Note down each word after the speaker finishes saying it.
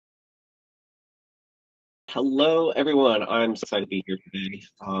Hello, everyone. I'm so excited to be here today.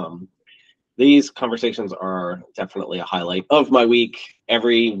 These conversations are definitely a highlight of my week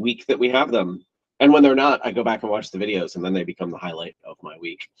every week that we have them. And when they're not, I go back and watch the videos, and then they become the highlight of my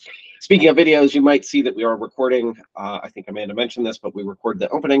week. Speaking of videos, you might see that we are recording. I think Amanda mentioned this, but we record the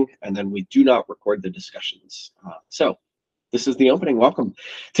opening, and then we do not record the discussions. So this is the opening. Welcome.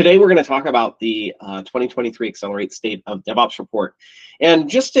 Today, we're going to talk about the 2023 Accelerate State of DevOps report. And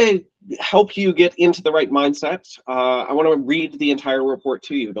just to help you get into the right mindset, I want to read the entire report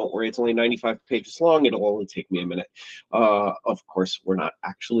to you. Don't worry, it's only 95 pages long. It'll only take me a minute. Of course, we're not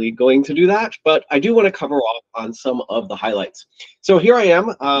actually going to do that, but I do want to cover off on some of the highlights. So here I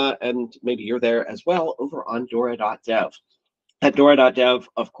am, and maybe you're there as well, over on DORA.dev. At DORA.dev,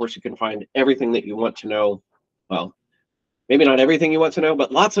 of course, you can find everything that you want to know. Well, maybe not everything you want to know,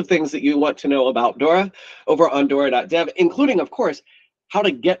 but lots of things that you want to know about DORA over on DORA.dev, including, of course, how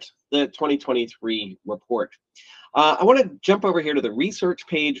to get the 2023 report. I want to jump over here to the research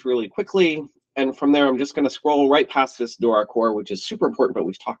page really quickly. And from there, I'm just going to scroll right past this DORA core, which is super important, but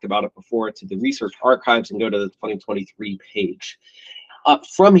we've talked about it before, to the research archives and go to the 2023 page.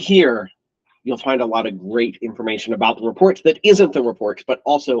 From here, you'll find a lot of great information about the report that isn't the report, but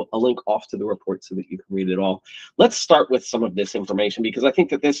also a link off to the report so that you can read it all. Let's start with some of this information, because I think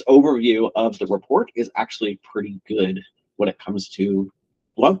that this overview of the report is actually pretty good when it comes to,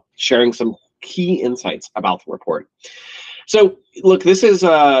 well, sharing some key insights about the report. So look, this is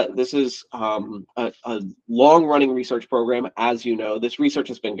a long-running research program. As you know, this research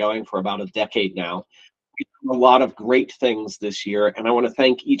has been going for about a decade now. A lot of great things this year, and I want to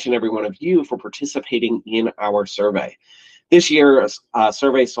thank each and every one of you for participating in our survey. This year's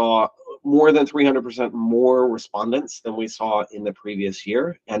survey saw more than 300% more respondents than we saw in the previous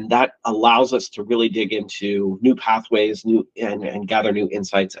year, and that allows us to really dig into new pathways, and gather new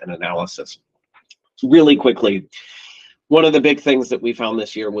insights and analysis. Really quickly, one of the big things that we found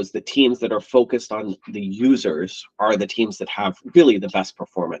this year was that teams that are focused on the users are the teams that have really the best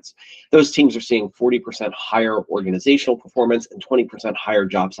performance. Those teams are seeing 40% higher organizational performance and 20% higher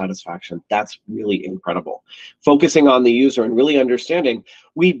job satisfaction. That's really incredible. Focusing on the user and really understanding,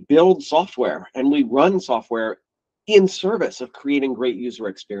 we build software and we run software in service of creating great user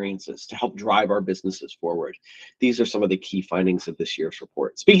experiences to help drive our businesses forward. These are some of the key findings of this year's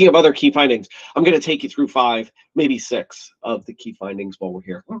report. Speaking of other key findings, I'm going to take you through 5, maybe 6 of the key findings while we're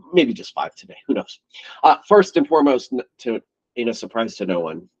here. Maybe just 5 today, who knows? First and foremost, in a surprise to no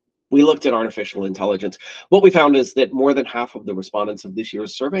one, we looked at artificial intelligence. What we found is that more than half of the respondents of this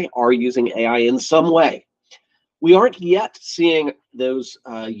year's survey are using AI in some way. We aren't yet seeing those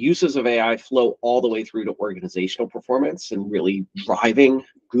uses of AI flow all the way through to organizational performance and really driving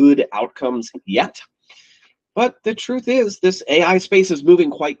good outcomes yet. But the truth is, this AI space is moving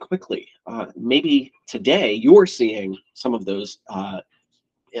quite quickly. Maybe today you're seeing some of those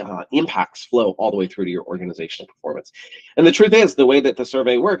impacts flow all the way through to your organizational performance. And the truth is, the way that the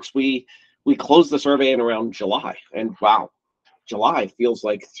survey works, we closed the survey in around July. And wow, July feels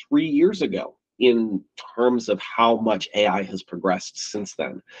like 3 years ago in terms of how much AI has progressed since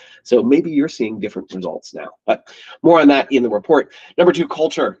then. So maybe you're seeing different results now, but more on that in the report. Number 2,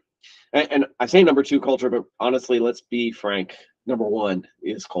 culture. And I say number 2, culture, but honestly, let's be frank, number 1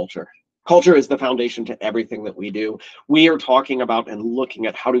 is culture. Culture is the foundation to everything that we do. We are talking about and looking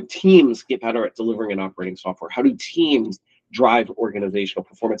at how do teams get better at delivering and operating software? How do teams drive organizational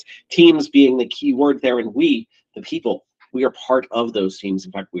performance? Teams being the key word there, and we, the people, we are part of those teams.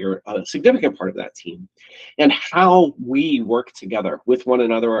 In fact, we are a significant part of that team. And how we work together with one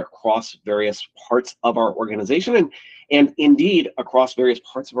another across various parts of our organization and indeed across various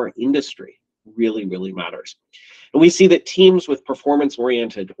parts of our industry really, really matters. And we see that teams with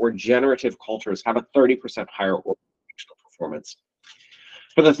performance-oriented or generative cultures have a 30% higher organizational performance.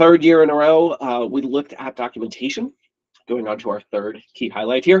 For the 3rd year in a row, we looked at documentation. Going on to our 3rd key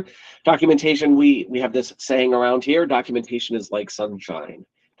highlight here. Documentation, we have this saying around here, documentation is like sunshine.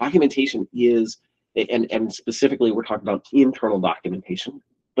 Documentation is, and specifically we're talking about internal documentation,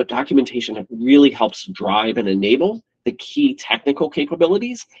 but documentation really helps drive and enable the key technical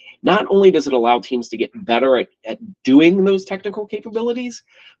capabilities. Not only does it allow teams to get better at doing those technical capabilities,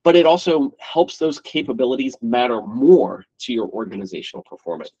 but it also helps those capabilities matter more to your organizational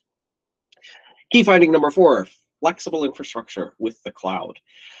performance. Key finding number 4, flexible infrastructure with the cloud.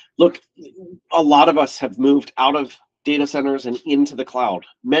 Look, a lot of us have moved out of data centers and into the cloud.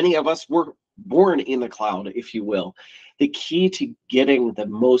 Many of us were born in the cloud, if you will. The key to getting the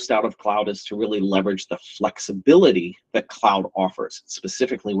most out of cloud is to really leverage the flexibility that cloud offers,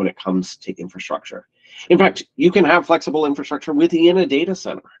 specifically when it comes to infrastructure. In fact, you can have flexible infrastructure within a data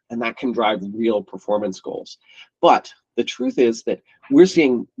center, and that can drive real performance goals. But the truth is that we're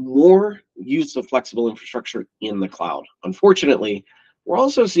seeing more use of flexible infrastructure in the cloud. Unfortunately, we're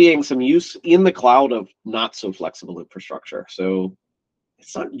also seeing some use in the cloud of not so flexible infrastructure. So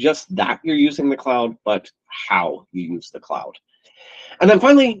it's not just that you're using the cloud, but how you use the cloud. And then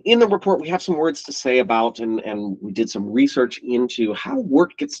finally, in the report, we have some words to say about, and we did some research into how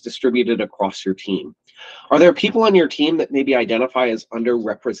work gets distributed across your team. Are there people on your team that maybe identify as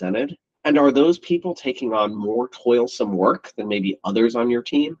underrepresented? And are those people taking on more toilsome work than maybe others on your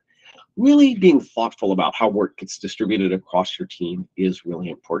team? Really being thoughtful about how work gets distributed across your team is really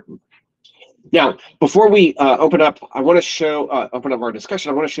important. Now, before we open up, I want to show open up our discussion.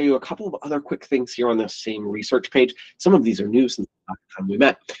 I want to show you a couple of other quick things here on this same research page. Some of these are new since the last time we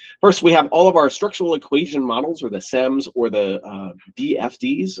met. First, we have all of our structural equation models, or the SEMs, or the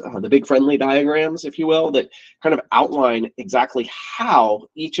BFDs, the big friendly diagrams, if you will, that kind of outline exactly how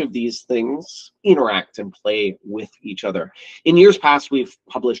each of these things interact and play with each other. In years past, we've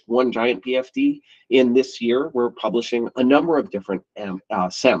published one giant BFD. In this year, we're publishing a number of different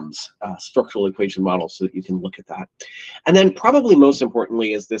SEMs, structural equation models, so that you can look at that. And then probably most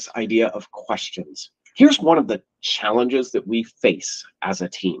importantly is this idea of questions. Here's one of the challenges that we face as a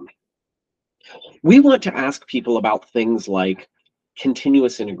team. We want to ask people about things like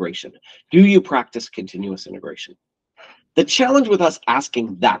continuous integration. Do you practice continuous integration? The challenge with us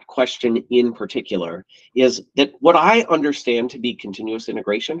asking that question in particular is that what I understand to be continuous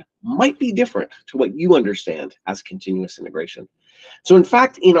integration might be different to what you understand as continuous integration. So in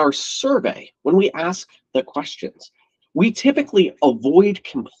fact, in our survey, when we ask the questions, we typically avoid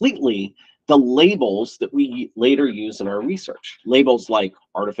completely the labels that we later use in our research. Labels like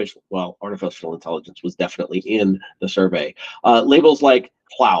artificial intelligence was definitely in the survey. Labels like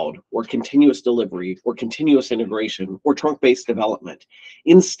cloud, or continuous delivery, or continuous integration, or trunk-based development.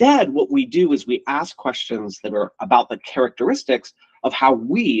 Instead, what we do is we ask questions that are about the characteristics of how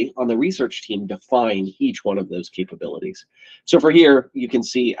we on the research team define each one of those capabilities. So for here, you can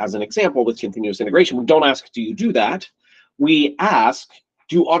see as an example with continuous integration, we don't ask, do you do that? We ask,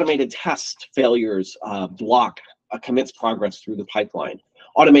 do automated test failures block a commit's progress through the pipeline?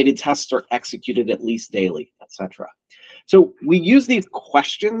 Automated tests are executed at least daily, etc. So we use these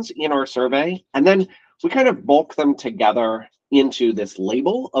questions in our survey, and then we kind of bulk them together into this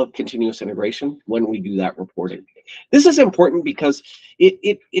label of continuous integration when we do that reporting. This is important because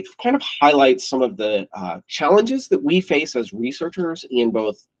it kind of highlights some of the challenges that we face as researchers in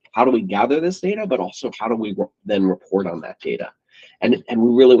both how do we gather this data, but also how do we then report on that data. And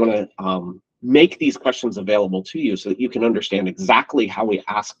we really want to make these questions available to you so that you can understand exactly how we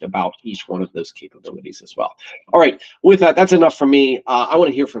asked about each one of those capabilities as well. All right, with that, that's enough from me. I want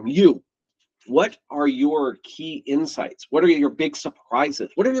to hear from you. What are your key insights? What are your big surprises?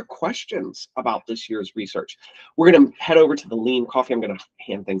 What are your questions about this year's research? We're going to head over to the Lean Coffee. I'm going to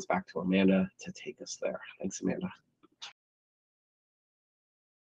hand things back to Amanda to take us there. Thanks, Amanda.